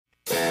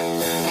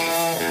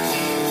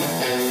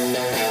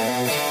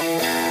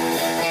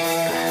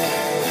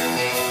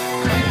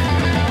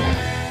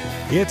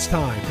It's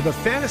time for the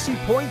Fantasy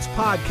Points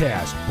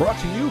Podcast, brought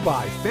to you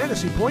by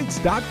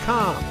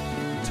FantasyPoints.com.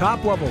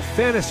 Top-level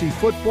fantasy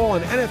football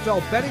and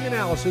NFL betting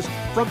analysis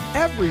from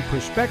every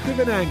perspective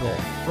and angle,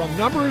 from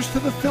numbers to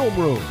the film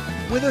room,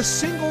 with a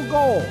single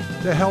goal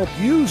to help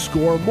you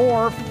score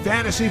more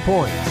fantasy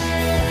points.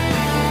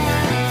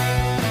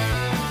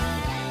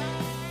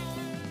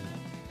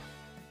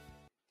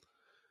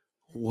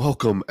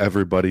 Welcome,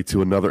 everybody,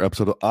 to another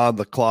episode of On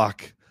the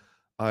Clock.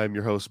 I'm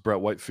your host,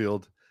 Brett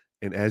Whitefield,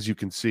 and as you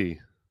can see,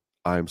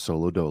 I'm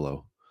solo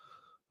dolo.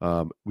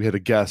 We had a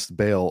guest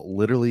bail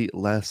literally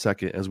last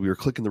second as we were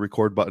clicking the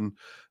record button.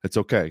 It's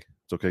okay.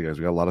 It's okay, guys.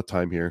 We got a lot of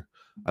time here.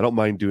 I don't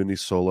mind doing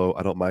these solo.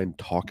 I don't mind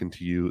talking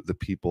to you, the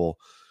people,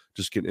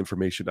 just getting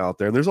information out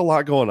there. And there's a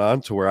lot going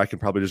on to where I can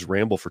probably just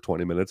ramble for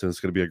 20 minutes, and it's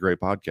going to be a great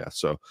podcast.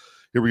 So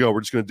here we go.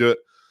 We're just going to do it.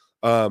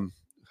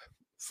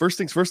 First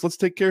things first, let's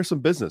take care of some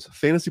business.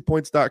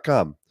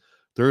 FantasyPoints.com.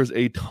 There is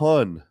a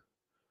ton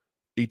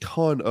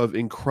of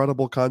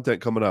incredible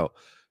content coming out.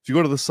 If you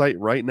go to the site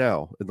right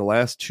now, in the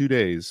last 2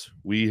 days,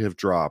 we have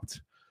dropped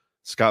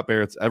Scott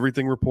Barrett's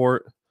Everything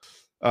Report,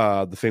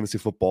 the Fantasy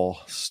Football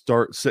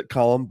Start-Sit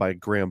column by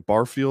Graham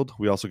Barfield.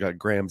 We also got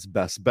Graham's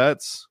Best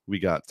Bets. We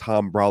got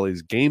Tom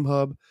Brawley's Game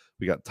Hub.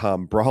 We got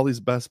Tom Brawley's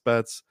Best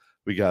Bets.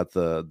 We got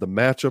the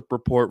matchup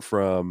report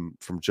from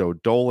Joe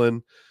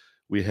Dolan.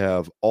 We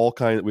have we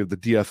have the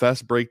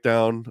DFS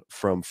breakdown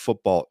from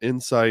Football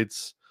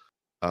Insights.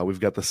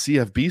 We've got the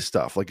CFB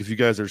stuff. Like, if you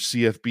guys are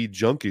CFB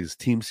junkies,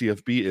 Team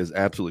CFB is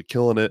absolutely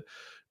killing it.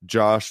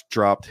 Josh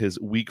dropped his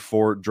Week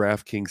 4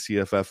 DraftKings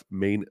CFF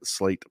main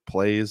slate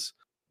plays.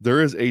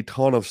 There is a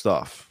ton of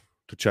stuff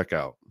to check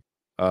out.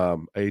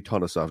 A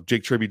ton of stuff.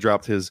 Jake Tribby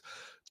dropped his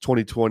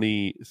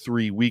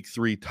 2023 Week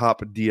 3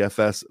 top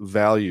DFS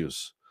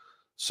values.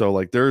 So,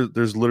 like,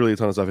 there's literally a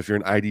ton of stuff. If you're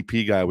an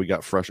IDP guy, we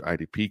got fresh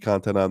IDP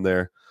content on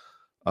there.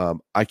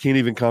 I can't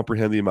even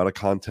comprehend the amount of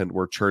content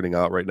we're churning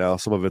out right now.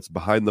 Some of it's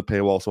behind the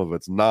paywall, some of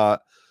it's not.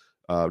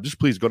 Just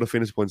please go to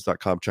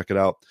fantasypoints.com, check it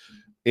out.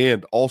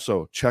 And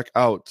also check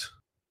out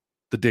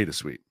the Data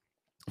Suite.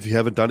 If you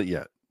haven't done it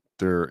yet,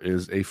 there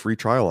is a free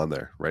trial on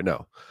there right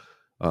now.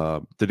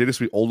 The Data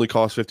Suite only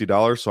costs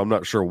 $50, so I'm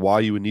not sure why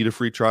you would need a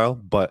free trial,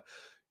 but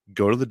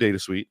go to the Data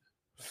Suite,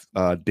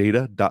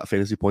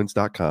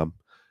 data.fantasypoints.com,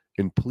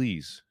 and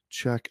please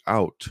check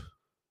out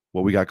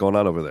what we got going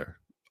on over there.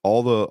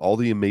 All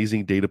the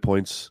amazing data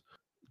points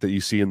that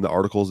you see in the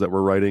articles that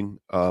we're writing,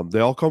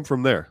 they all come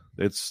from there.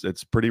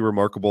 It's pretty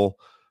remarkable.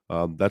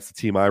 That's the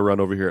team I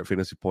run over here at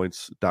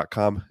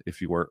fantasypoints.com.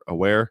 If you weren't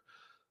aware,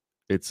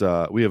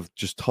 we have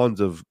just tons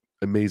of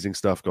amazing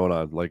stuff going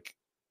on. Like,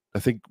 I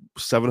think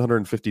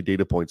 750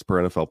 data points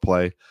per NFL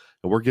play,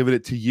 and we're giving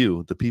it to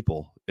you, the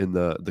people, in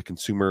the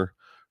consumer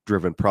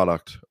driven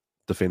product,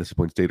 the Fantasy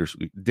Points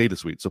data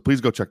suite. So please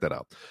go check that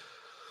out.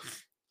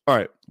 All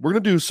right, we're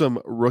going to do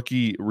some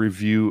rookie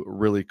review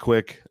really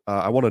quick.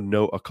 I want to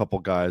note a couple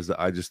guys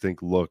that I just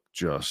think look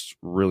just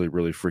really,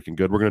 really freaking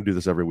good. We're going to do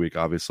this every week,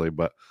 obviously,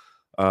 but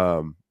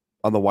on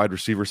the wide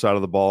receiver side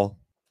of the ball,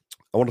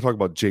 I want to talk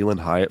about Jalen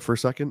Hyatt for a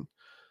second.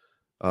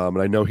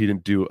 And I know he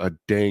didn't do a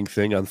dang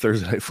thing on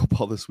Thursday Night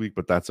Football this week,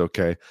 but that's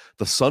okay.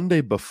 The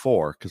Sunday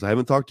before, because I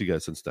haven't talked to you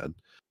guys since then,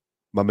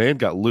 my man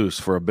got loose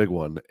for a big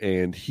one,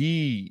 and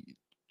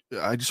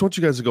I just want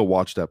you guys to go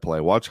watch that play.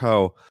 Watch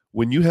how,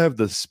 when you have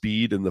the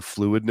speed and the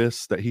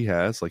fluidness that he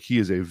has, like, he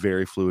is a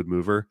very fluid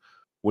mover.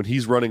 When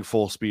he's running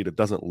full speed, it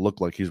doesn't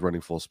look like he's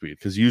running full speed,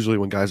 because usually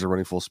when guys are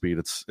running full speed,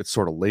 it's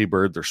sort of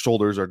labored. Their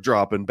shoulders are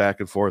dropping back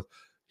and forth.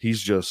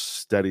 He's just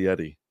steady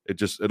Eddie.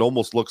 It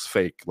almost looks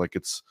fake, like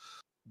it's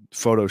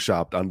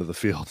photoshopped onto the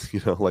field,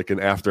 like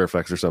in After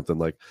Effects or something.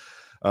 Like,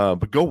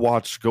 but go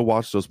watch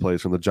those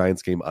plays from the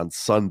Giants game on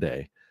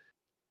Sunday.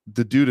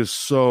 The dude is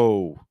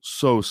so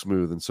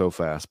smooth and so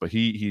fast, but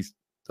he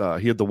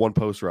had the one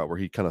post route where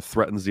he kind of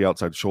threatens the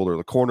outside shoulder of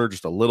the corner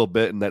just a little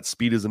bit, and that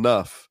speed is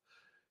enough.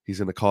 He's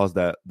going to cause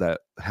that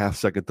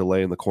half-second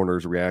delay in the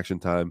corner's reaction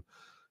time.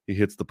 He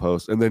hits the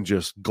post and then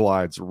just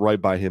glides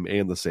right by him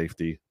and the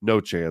safety.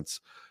 No chance.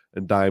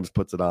 And Dimes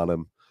puts it on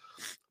him.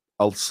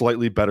 A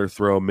slightly better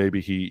throw. Maybe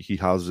he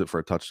houses it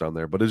for a touchdown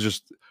there, but it's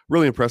just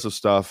really impressive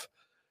stuff.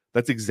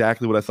 That's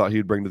exactly what I thought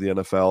he'd bring to the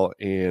NFL,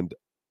 and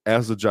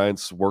as the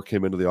Giants work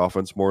him into the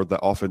offense more, the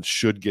offense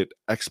should get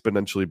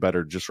exponentially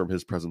better just from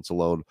his presence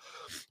alone,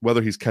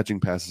 whether he's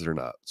catching passes or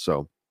not.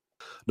 So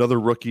another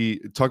rookie,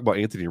 talk about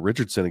Anthony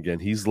Richardson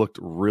again. He's looked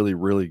really,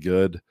 really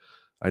good.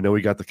 I know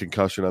he got the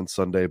concussion on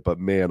Sunday, but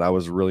man, I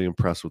was really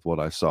impressed with what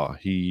I saw.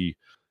 He,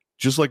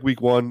 just like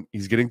week 1,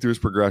 he's getting through his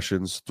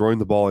progressions, throwing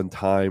the ball in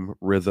time,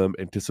 rhythm,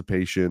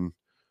 anticipation.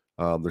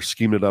 They're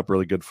scheming it up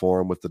really good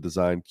for him with the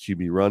design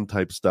QB run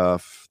type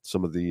stuff.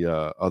 Some of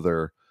the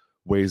other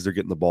ways they're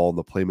getting the ball in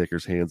the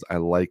playmakers' hands. I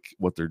like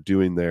what they're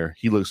doing there.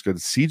 He looks good.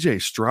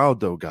 CJ Stroud,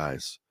 though,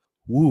 guys.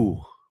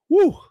 Woo.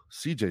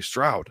 CJ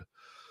Stroud.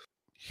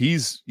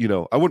 He's,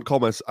 I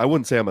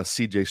wouldn't say I'm a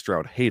CJ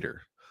Stroud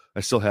hater.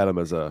 I still had him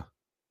as a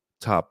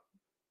top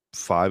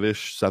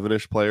 5-ish,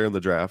 7-ish player in the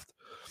draft.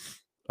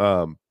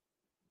 But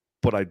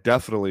I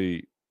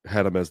definitely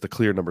had him as the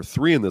clear number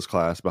 3 in this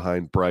class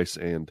behind Bryce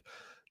and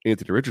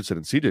Anthony Richardson.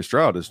 And CJ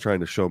Stroud is trying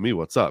to show me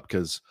what's up,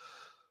 because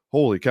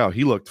holy cow,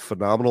 he looked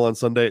phenomenal on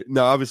Sunday.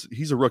 Now, obviously,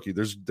 he's a rookie.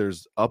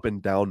 There's up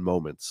and down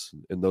moments,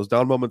 and those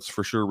down moments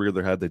for sure rear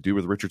their head. They do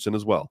with Richardson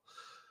as well.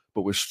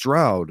 But with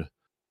Stroud,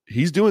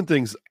 he's doing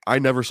things I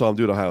never saw him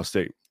do at Ohio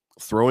State,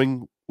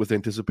 throwing with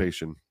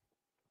anticipation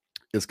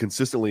as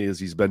consistently as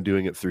he's been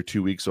doing it through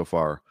 2 weeks so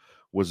far.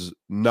 Was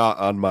not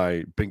on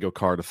my bingo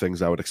card of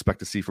things I would expect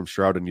to see from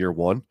Stroud in year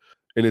one.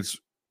 And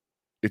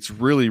it's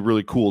really,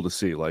 really cool to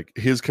see, like,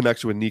 his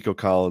connection with Nico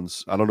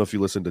Collins. I don't know if you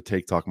listened to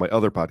Take Talk, my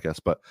other podcast,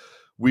 but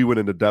we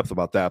went into depth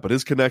about that. But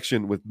his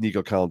connection with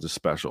Nico Collins is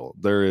special.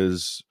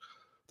 There's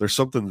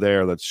something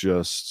there that's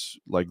just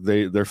like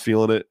they're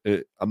feeling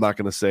it. I'm not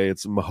going to say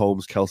it's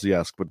Mahomes,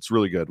 Kelsey-esque, but it's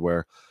really good,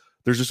 where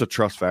there's just a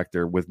trust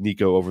factor with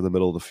Nico over the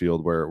middle of the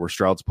field where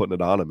Stroud's putting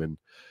it on him. And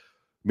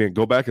man,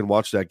 go back and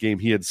watch that game.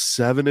 He had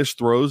 7-ish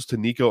throws to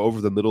Nico over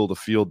the middle of the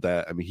field.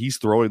 He's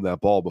throwing that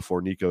ball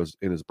before Nico's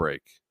in his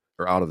break,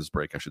 or out of his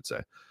break, I should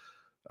say.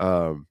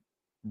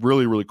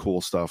 Really, really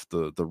cool stuff.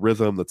 The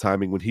rhythm, the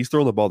timing. When he's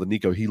throwing the ball to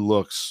Nico, he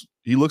looks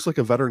like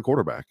a veteran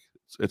quarterback.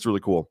 It's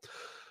really cool.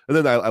 And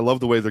then I love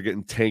the way they're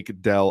getting Tank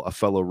Dell, a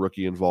fellow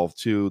rookie, involved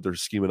too. They're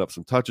scheming up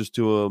some touches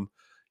to him.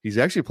 He's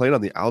actually playing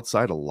on the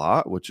outside a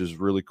lot, which is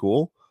really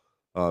cool.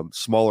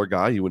 Smaller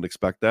guy, you wouldn't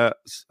expect that,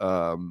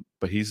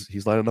 but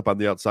he's lining up on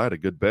the outside a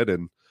good bit,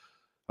 and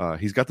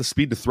he's got the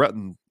speed to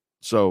threaten.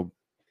 So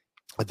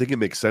I think it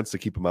makes sense to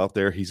keep him out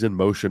there. He's in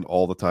motion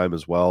all the time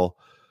as well.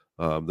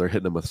 They're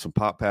hitting him with some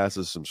pop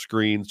passes, some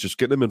screens, just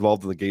getting him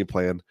involved in the game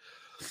plan.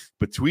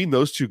 Between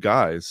those two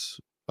guys,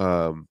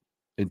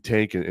 in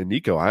Tank and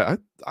Nico,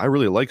 I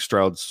really like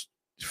Stroud's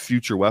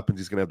future weapons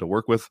he's going to have to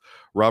work with.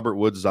 Robert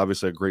Woods is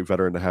obviously a great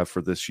veteran to have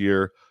for this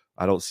year.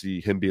 I don't see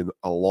him being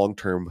a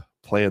long-term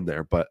plan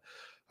there, but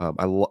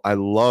I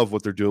love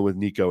what they're doing with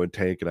Nico and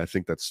Tank, and I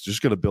think that's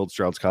just going to build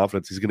Stroud's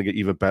confidence. He's going to get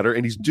even better,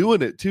 and he's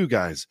doing it too,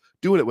 guys.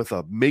 Doing it with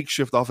a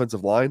makeshift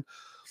offensive line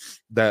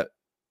that,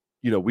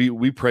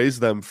 we praise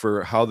them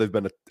for how they've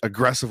been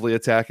aggressively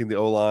attacking the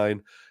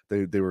O-line.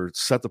 They were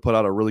set to put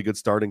out a really good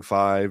starting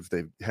 5.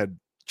 They had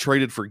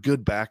traded for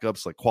good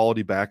backups, like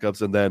quality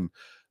backups, and then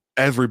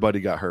everybody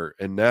got hurt,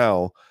 and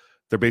now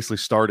they're basically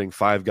starting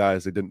 5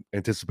 guys they didn't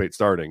anticipate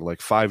starting,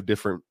 like 5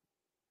 different,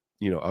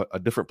 a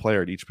different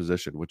player at each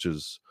position, which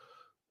is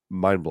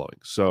mind-blowing.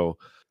 So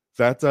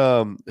that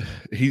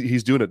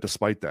he's doing it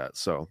despite that.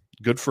 So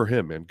good for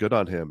him, man. Good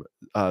on him.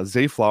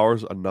 Zay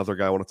Flowers, another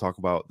guy I want to talk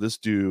about. This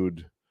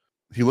dude,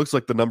 he looks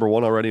like the number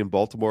 1 already in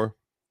Baltimore.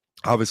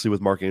 Obviously with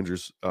Mark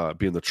Andrews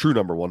being the true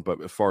number 1,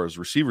 but as far as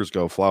receivers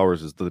go,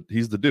 Flowers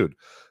he's the dude.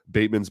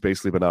 Bateman's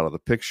basically been out of the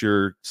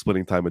picture,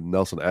 splitting time with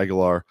Nelson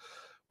Aguilar.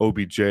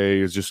 OBJ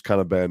has just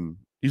kind of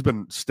he's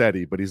been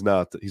steady, but he's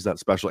not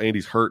special. And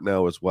he's hurt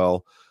now as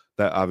well.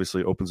 That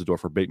obviously opens the door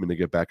for Bateman to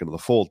get back into the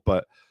fold.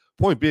 But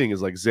point being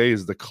is, like, Zay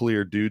is the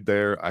clear dude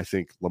there. I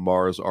think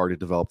Lamar has already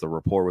developed a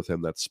rapport with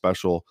him that's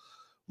special.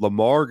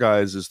 Lamar,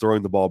 guys, is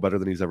throwing the ball better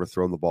than he's ever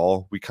thrown the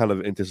ball. We kind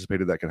of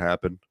anticipated that could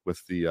happen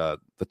with the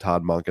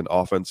Todd Monken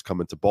offense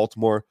coming to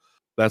Baltimore.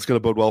 That's going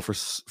to bode well for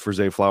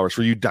Zay Flowers.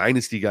 For you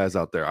dynasty guys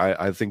out there,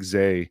 I think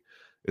Zay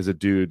is a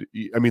dude.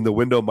 I mean, the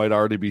window might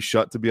already be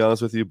shut, to be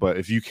honest with you, but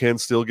if you can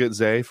still get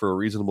Zay for a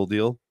reasonable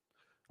deal,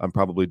 I'm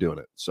probably doing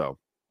it. So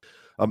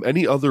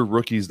any other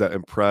rookies that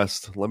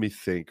impressed? Let me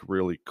think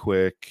really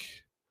quick.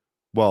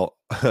 Well,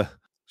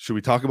 should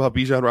we talk about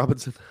Bijan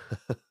Robinson?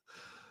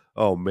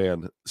 Oh,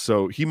 man.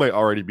 So he might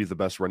already be the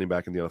best running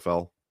back in the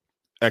NFL.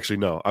 Actually,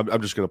 no.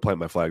 I'm just going to plant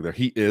my flag there.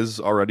 He is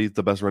already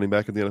the best running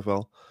back in the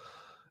NFL.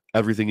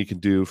 Everything he can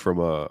do from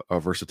a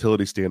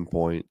versatility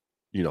standpoint,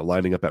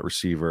 lining up at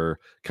receiver,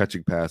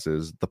 catching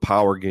passes, the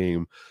power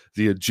game,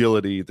 the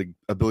agility, the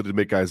ability to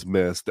make guys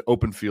miss, the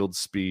open field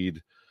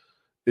speed.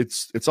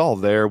 It's all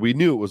there. We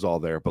knew it was all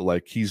there, but,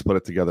 like, he's put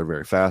it together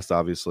very fast,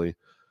 obviously.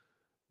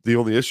 The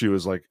only issue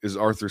is, like, is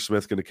Arthur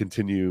Smith going to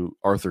continue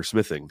Arthur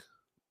Smithing?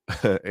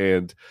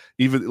 And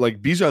even,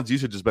 like, Bijan's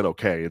usage has been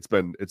okay. It's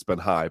been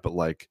high, but,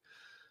 like,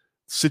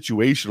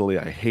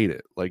 situationally, I hate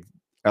it. Like,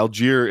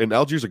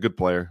 Algiers a good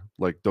player.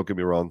 Like, don't get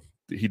me wrong.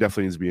 He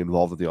definitely needs to be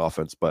involved in the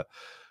offense, but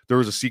there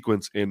was a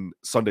sequence in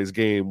Sunday's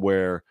game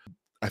where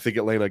I think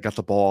Atlanta got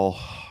the ball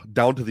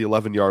down to the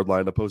 11-yard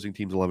line, opposing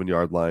team's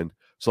 11-yard line.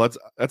 So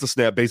that's a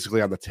snap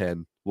basically on the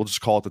 10. We'll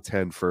just call it the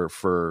 10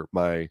 for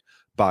my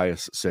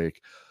bias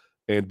sake.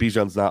 And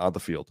Bijan's not on the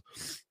field.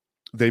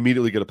 They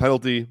immediately get a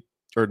penalty.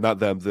 Or not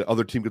them, the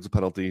other team gets a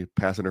penalty,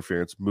 pass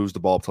interference, moves the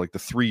ball up to like the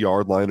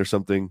 3-yard line or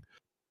something,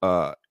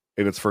 and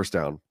it's first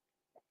down.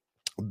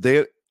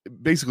 They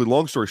basically,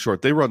 long story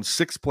short, they run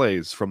 6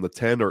 plays from the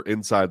 10 or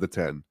inside the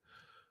 10,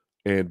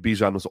 and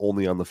Bijan was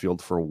only on the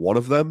field for 1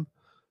 of them,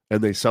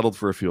 and they settled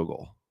for a field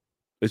goal.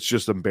 It's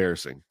just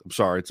embarrassing. I'm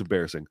sorry, it's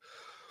embarrassing.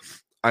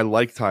 I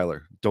like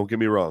Tyler. Don't get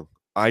me wrong.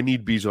 I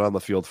need Bijan on the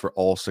field for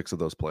all 6 of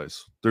those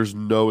plays. There's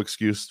no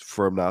excuse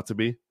for him not to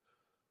be.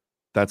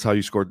 That's how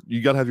you score.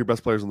 You got to have your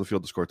best players on the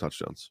field to score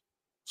touchdowns.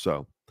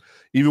 So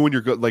even when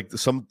you're good, like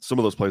some of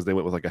those plays, they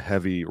went with like a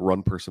heavy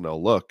run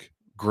personnel look.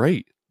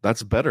 Great.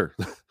 That's better.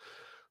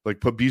 Like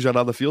put Bijan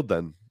on the field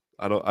then.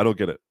 I don't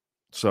get it.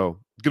 So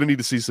going to need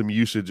to see some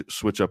usage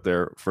switch up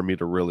there for me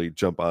to really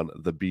jump on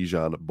the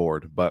Bijan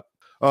board. But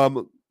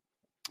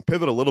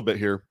pivot a little bit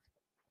here.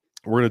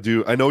 We're going to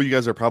do, I know you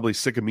guys are probably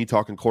sick of me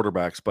talking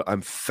quarterbacks, but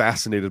I'm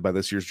fascinated by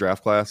this year's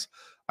draft class.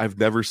 I've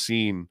never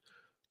seen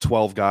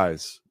 12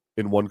 guys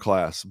in one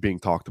class being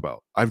talked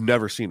about. I've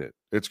never seen it.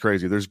 It's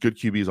crazy. There's good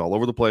QBs all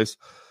over the place,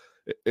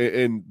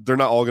 and they're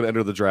not all going to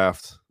enter the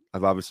draft.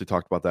 I've obviously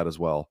talked about that as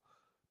well.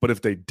 But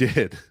if they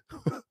did,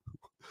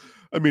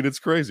 I mean, it's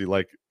crazy.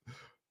 Like,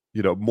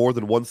 more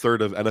than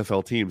 1/3 of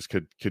NFL teams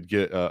could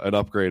get an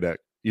upgrade at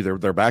either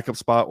their backup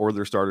spot or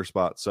their starter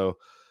spot. So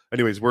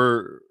anyways,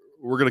 we're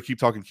going to keep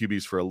talking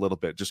QBs for a little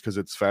bit just because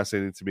it's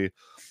fascinating to me.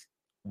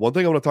 One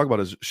thing I want to talk about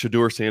is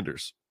Shedeur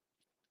Sanders.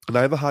 And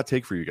I have a hot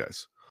take for you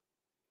guys.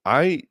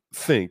 I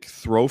think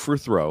throw for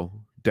throw,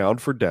 down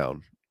for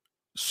down,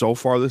 so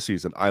far this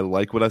season, I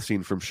like what I've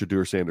seen from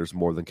Shedeur Sanders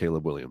more than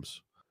Caleb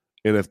Williams.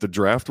 And if the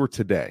draft were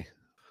today,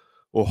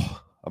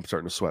 I'm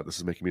starting to sweat. This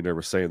is making me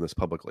nervous saying this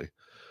publicly.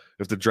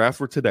 If the draft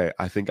were today,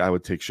 I think I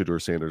would take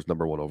Shedeur Sanders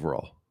number 1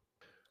 overall.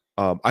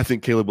 I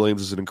think Caleb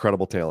Williams is an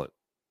incredible talent.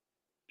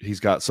 He's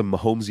got some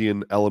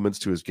Mahomesian elements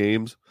to his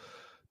games.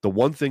 The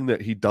one thing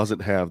that he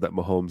doesn't have that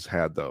Mahomes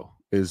had, though,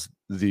 is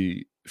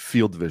the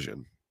field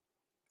vision.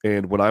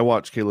 And when I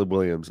watch Caleb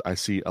Williams, I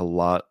see a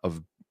lot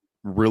of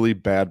really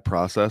bad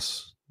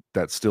process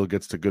that still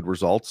gets to good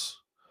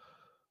results.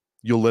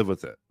 You'll live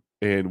with it.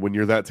 And when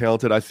you're that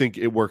talented, I think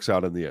it works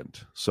out in the end.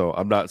 So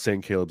I'm not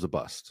saying Caleb's a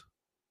bust.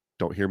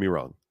 Don't hear me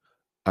wrong.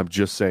 I'm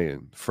just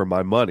saying, for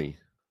my money,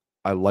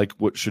 I like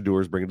what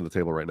Shedeur is bringing to the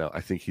table right now.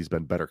 I think he's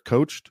been better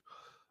coached.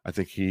 I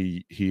think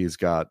he's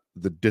got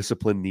the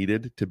discipline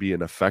needed to be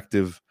an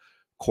effective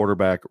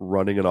quarterback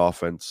running an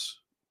offense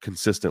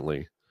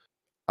consistently.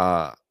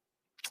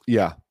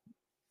 Yeah,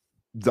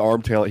 the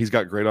arm talent, he's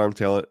got great arm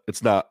talent.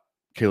 It's not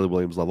Caleb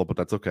Williams level, but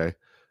that's okay.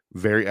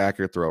 Very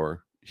accurate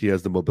thrower. He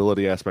has the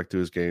mobility aspect to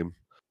his game.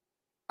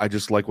 I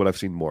just like what I've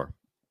seen more.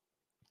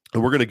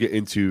 And we're going to get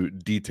into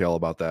detail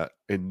about that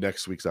in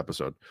next week's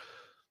episode.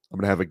 I'm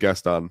going to have a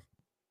guest on,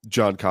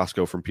 John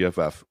Costco from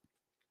PFF,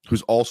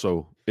 who's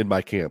also in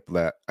my camp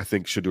that I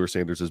think Shedeur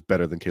Sanders is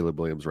better than Caleb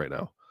Williams right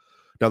now.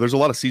 Now, there's a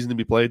lot of season to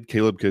be played.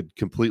 Caleb could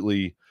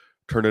completely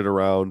turn it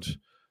around.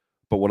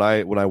 But when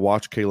I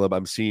watch Caleb,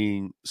 I'm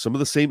seeing some of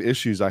the same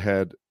issues I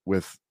had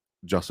with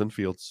Justin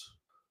Fields,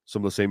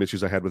 some of the same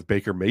issues I had with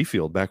Baker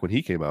Mayfield back when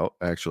he came out,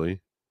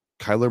 actually,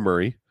 Kyler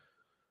Murray,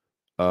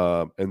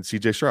 and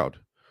CJ Stroud.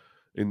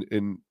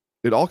 And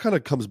it all kind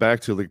of comes back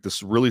to like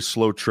this really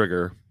slow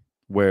trigger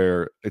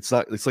where it's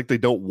like they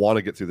don't want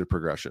to get through the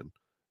progression.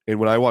 And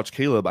when I watch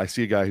Caleb, I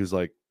see a guy who's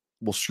like,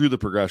 well, screw the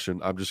progression.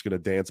 I'm just going to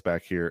dance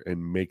back here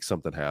and make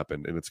something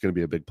happen. And it's going to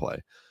be a big play.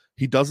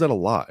 He does that a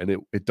lot,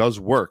 and it does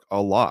work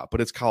a lot, but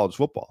it's college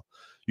football.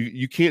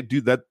 You can't do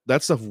that.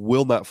 That stuff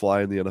will not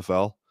fly in the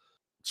NFL.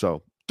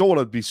 So don't want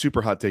to be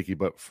super hot takey,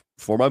 but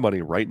for my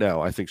money right now,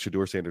 I think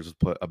Shedeur Sanders has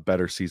put a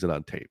better season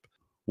on tape.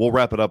 We'll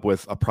wrap it up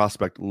with a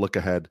prospect look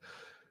ahead.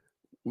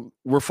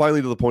 We're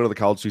finally to the point of the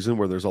college season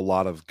where there's a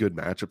lot of good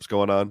matchups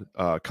going on.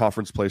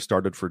 Conference play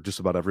started for just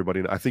about everybody.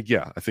 And I think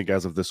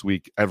as of this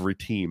week, every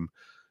team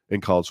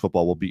in college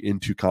football will be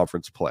into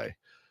conference play.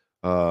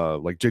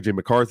 Like JJ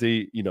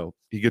McCarthy,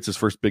 he gets his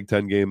first Big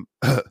Ten game,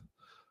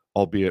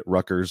 albeit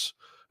Rutgers.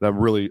 And I'm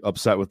really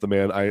upset with the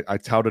man. I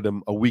touted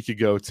him a week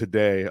ago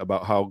today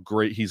about how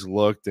great he's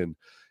looked, and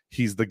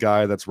he's the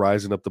guy that's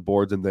rising up the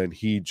boards. And then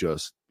he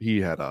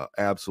had an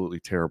absolutely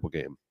terrible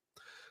game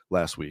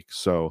last week.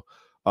 So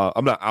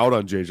I'm not out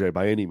on JJ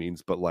by any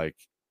means, but like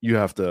you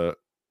have to,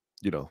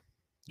 you're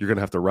going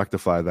to have to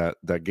rectify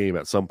that game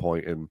at some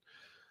point. And,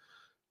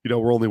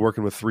 we're only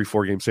working with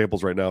 3-4 game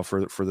samples right now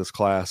for this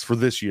class for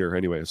this year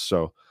anyways.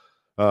 So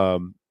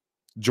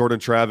Jordan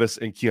Travis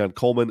and Keon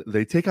Coleman,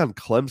 they take on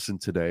Clemson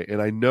today.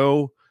 And I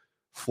know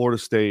Florida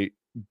State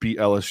beat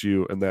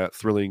LSU in that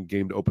thrilling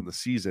game to open the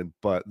season,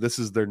 but this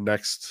is their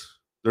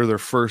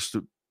first,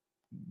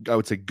 I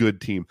would say, good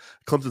team.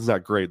 Clemson's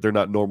not great. They're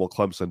not normal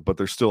Clemson, but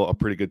they're still a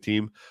pretty good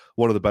team.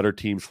 One of the better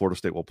teams Florida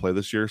State will play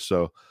this year.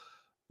 So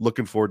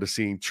looking forward to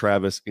seeing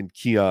Travis and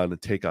Keon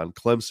take on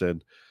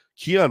Clemson.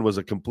 Keon was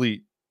a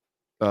complete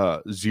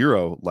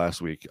zero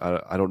last week.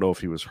 I don't know if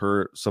he was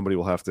hurt. Somebody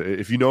will have to,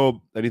 if you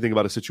know anything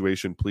about a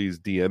situation, please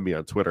DM me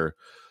on Twitter.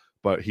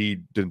 But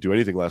he didn't do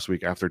anything last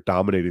week after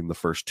dominating the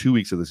first 2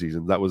 weeks of the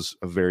season. That was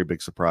a very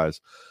big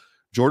surprise.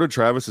 Jordan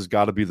Travis has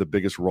got to be the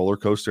biggest roller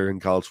coaster in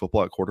college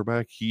football at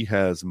quarterback. He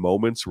has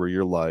moments where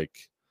you're like,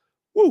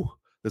 whoo,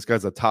 this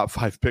guy's a top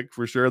 5 pick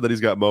for sure. Then he's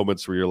got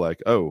moments where you're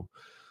like, oh,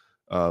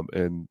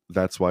 and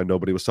that's why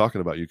nobody was talking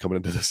about you coming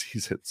into the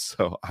season.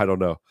 So I don't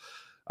know.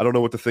 I don't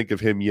know what to think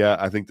of him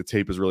yet. I think the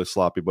tape is really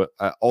sloppy, but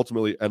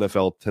ultimately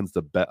NFL tends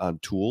to bet on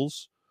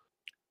tools.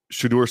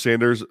 Shedeur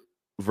Sanders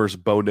versus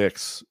Bo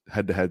Nix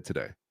head-to-head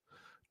today.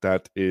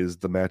 That is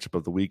the matchup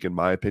of the week, in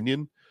my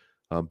opinion.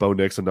 Bo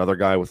Nix, another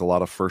guy with a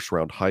lot of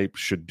first-round hype.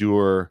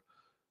 Shedeur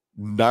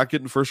not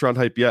getting first-round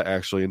hype yet,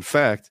 actually. In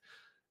fact,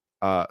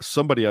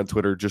 somebody on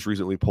Twitter just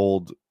recently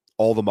polled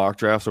all the mock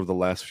drafts over the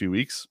last few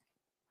weeks,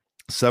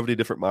 70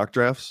 different mock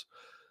drafts.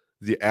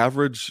 The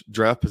average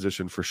draft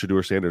position for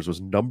Shedeur Sanders was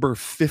number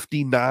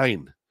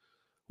 59.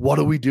 What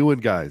are we doing,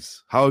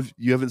 guys?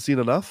 You haven't seen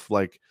enough?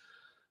 Like,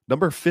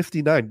 number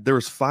 59. There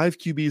was 5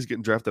 QBs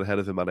getting drafted ahead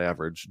of him on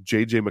average.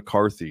 J.J.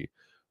 McCarthy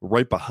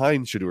right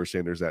behind Shedeur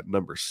Sanders at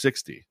number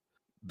 60.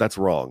 That's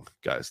wrong,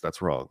 guys.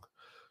 That's wrong.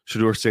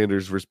 Shedeur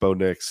Sanders versus Bo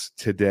Nix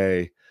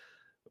today.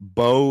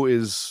 Bo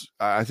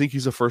I think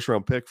he's a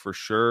first-round pick for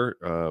sure.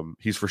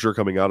 He's for sure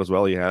coming out as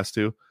well. He has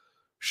to.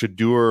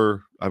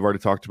 Shedeur, I've already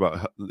talked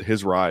about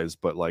his rise,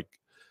 but like,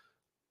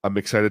 I'm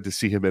excited to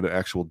see him in an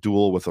actual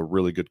duel with a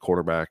really good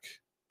quarterback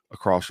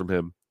across from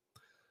him.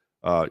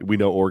 We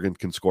know Oregon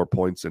can score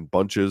points in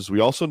bunches. We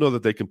also know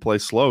that they can play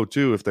slow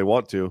too if they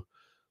want to.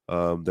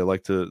 They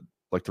like to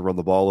run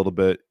the ball a little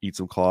bit, eat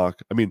some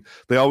clock. I mean,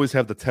 they always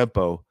have the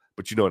tempo,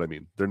 but you know what I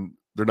mean.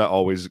 They're not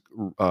always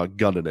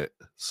gunning it.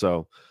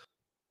 So,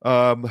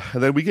 and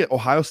then we get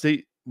Ohio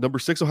State, number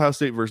 6 Ohio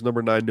State versus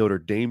number 9 Notre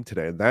Dame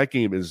today, and that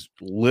game is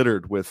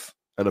littered with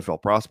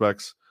NFL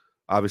prospects.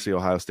 Obviously,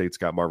 Ohio State's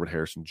got Marvin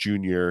Harrison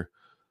Jr.,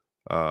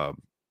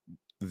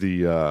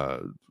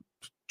 the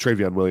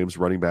Travion Williams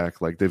running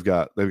back. Like they've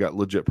got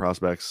legit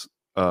prospects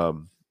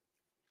all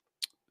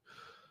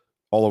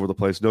over the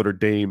place. Notre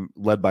Dame,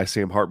 led by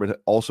Sam Hartman,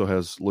 also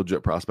has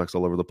legit prospects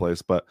all over the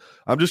place. But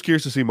I'm just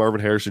curious to see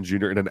Marvin Harrison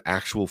Jr. in an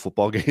actual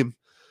football game.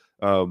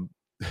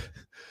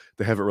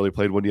 They haven't really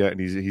played one yet, and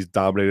he's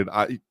dominated.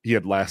 He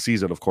had last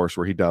season, of course,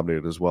 where he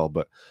dominated as well.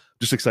 But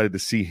just excited to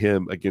see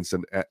him against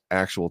an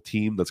actual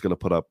team that's going to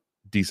put up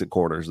decent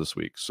corners this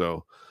week.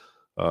 So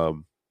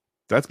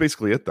that's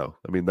basically it, though.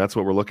 I mean, that's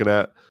what we're looking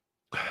at.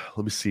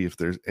 Let me see if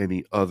there's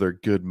any other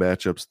good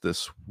matchups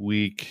this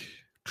week.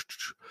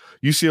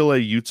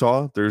 UCLA,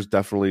 Utah. There's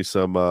definitely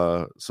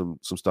some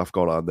stuff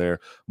going on there.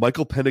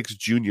 Michael Penix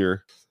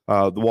Jr.,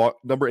 the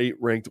number 8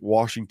 ranked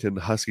Washington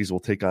Huskies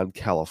will take on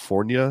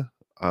California.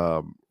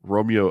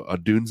 Romeo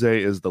Odunze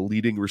is the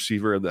leading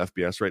receiver in the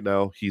FBS right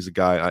now. He's a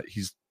guy.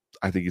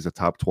 I think he's a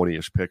top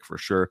 20-ish pick for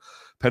sure.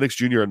 Penix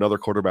Jr., another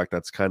quarterback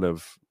that's kind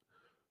of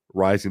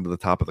rising to the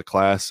top of the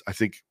class. I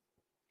think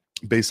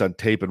based on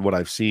tape and what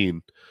I've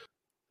seen,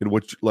 in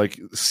which, like,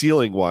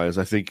 ceiling wise,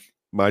 I think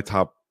my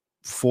top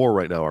 4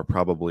 right now are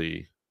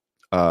probably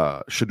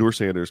Shedeur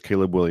Sanders,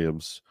 Caleb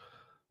Williams,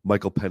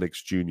 Michael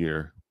Penix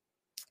Jr.,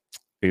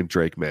 and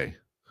Drake May.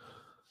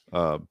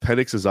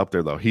 Penix is up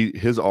there though.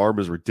 His arm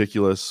is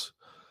ridiculous.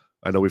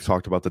 I know we've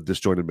talked about the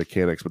disjointed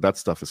mechanics, but that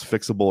stuff is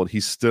fixable, and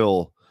he's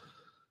still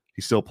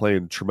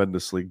playing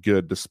tremendously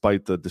good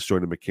despite the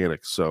disjointed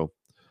mechanics. So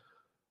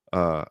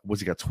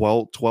what's he got?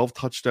 12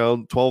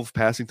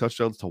 passing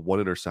touchdowns to 1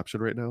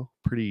 interception right now.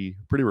 Pretty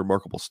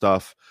remarkable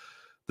stuff.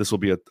 This will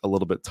be a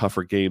little bit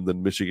tougher game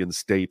than Michigan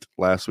State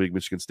last week.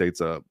 Michigan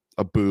State's a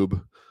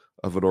boob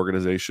of an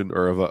organization,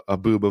 or of a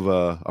boob of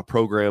a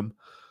program.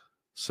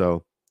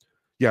 So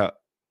yeah,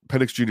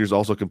 Penix Jr. is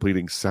also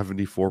completing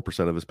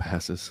 74% of his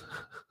passes.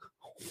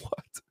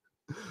 What?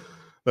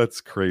 That's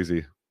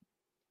crazy.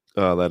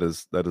 That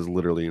is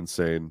literally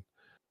insane.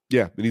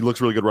 Yeah, and he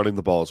looks really good running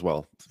the ball as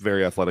well.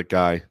 Very athletic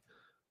guy.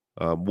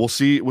 We'll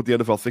see what the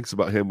NFL thinks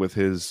about him with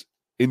his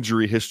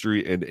injury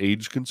history and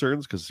age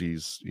concerns, because he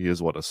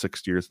is what, a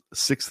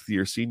sixth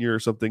year senior or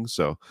something.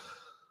 So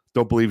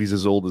don't believe he's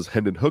as old as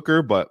Hendon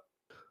Hooker, but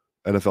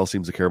NFL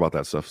seems to care about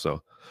that stuff.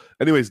 So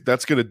anyways,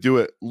 that's going to do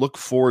it. Look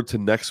forward to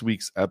next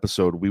week's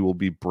episode. We will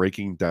be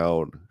breaking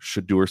down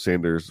Shedeur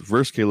Sanders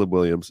versus Caleb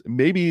Williams,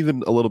 maybe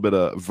even a little bit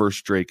of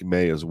versus Drake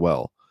May as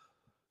well.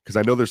 Because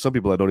I know there's some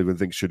people that don't even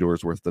think Shedeur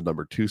is worth the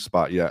number 2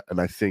 spot yet.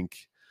 And I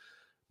think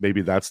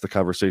maybe that's the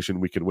conversation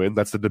we can win.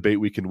 That's the debate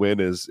we can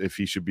win, is if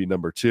he should be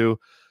number 2.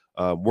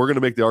 We're going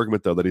to make the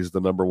argument, though, that he's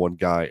the number 1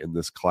 guy in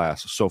this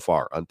class so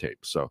far on tape.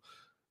 So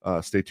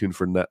stay tuned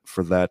for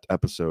that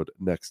episode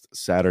next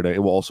Saturday.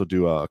 And we'll also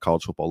do a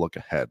college football look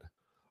ahead.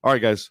 All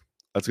right, guys,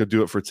 that's going to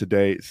do it for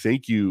today.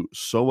 Thank you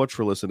so much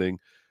for listening.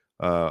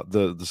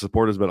 The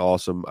support has been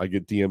awesome. I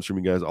get DMs from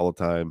you guys all the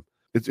time.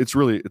 It's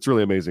really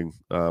amazing.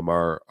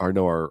 Our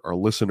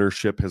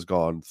listenership has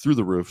gone through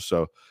the roof.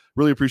 So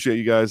really appreciate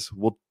you guys.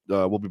 We'll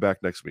be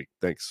back next week.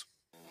 Thanks.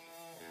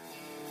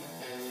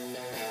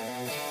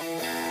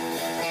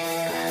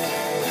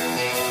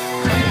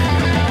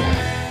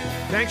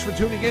 Thanks for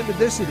tuning in to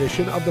this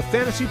edition of the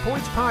Fantasy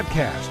Points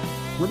Podcast.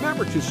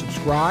 Remember to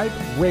subscribe,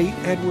 rate,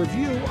 and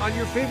review on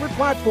your favorite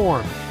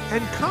platform.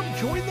 And come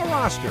join the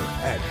roster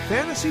at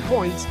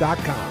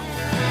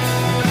fantasypoints.com.